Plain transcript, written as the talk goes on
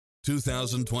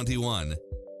2021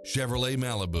 Chevrolet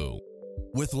Malibu.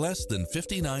 With less than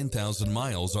 59,000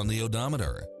 miles on the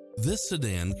odometer, this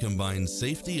sedan combines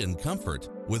safety and comfort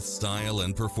with style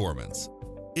and performance.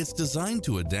 It's designed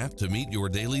to adapt to meet your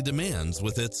daily demands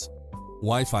with its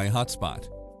Wi-Fi hotspot,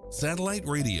 satellite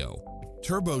radio,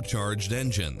 turbocharged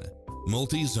engine,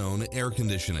 multi-zone air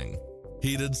conditioning,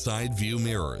 heated side view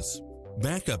mirrors,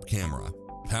 backup camera,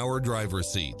 power driver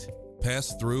seat,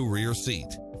 pass-through rear seat,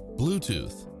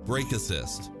 Bluetooth, brake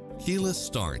assist, keyless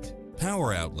start,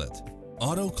 power outlet,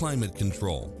 auto climate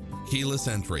control, keyless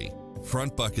entry,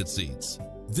 front bucket seats.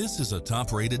 This is a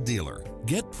top-rated dealer.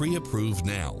 Get pre-approved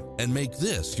now and make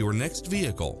this your next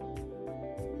vehicle.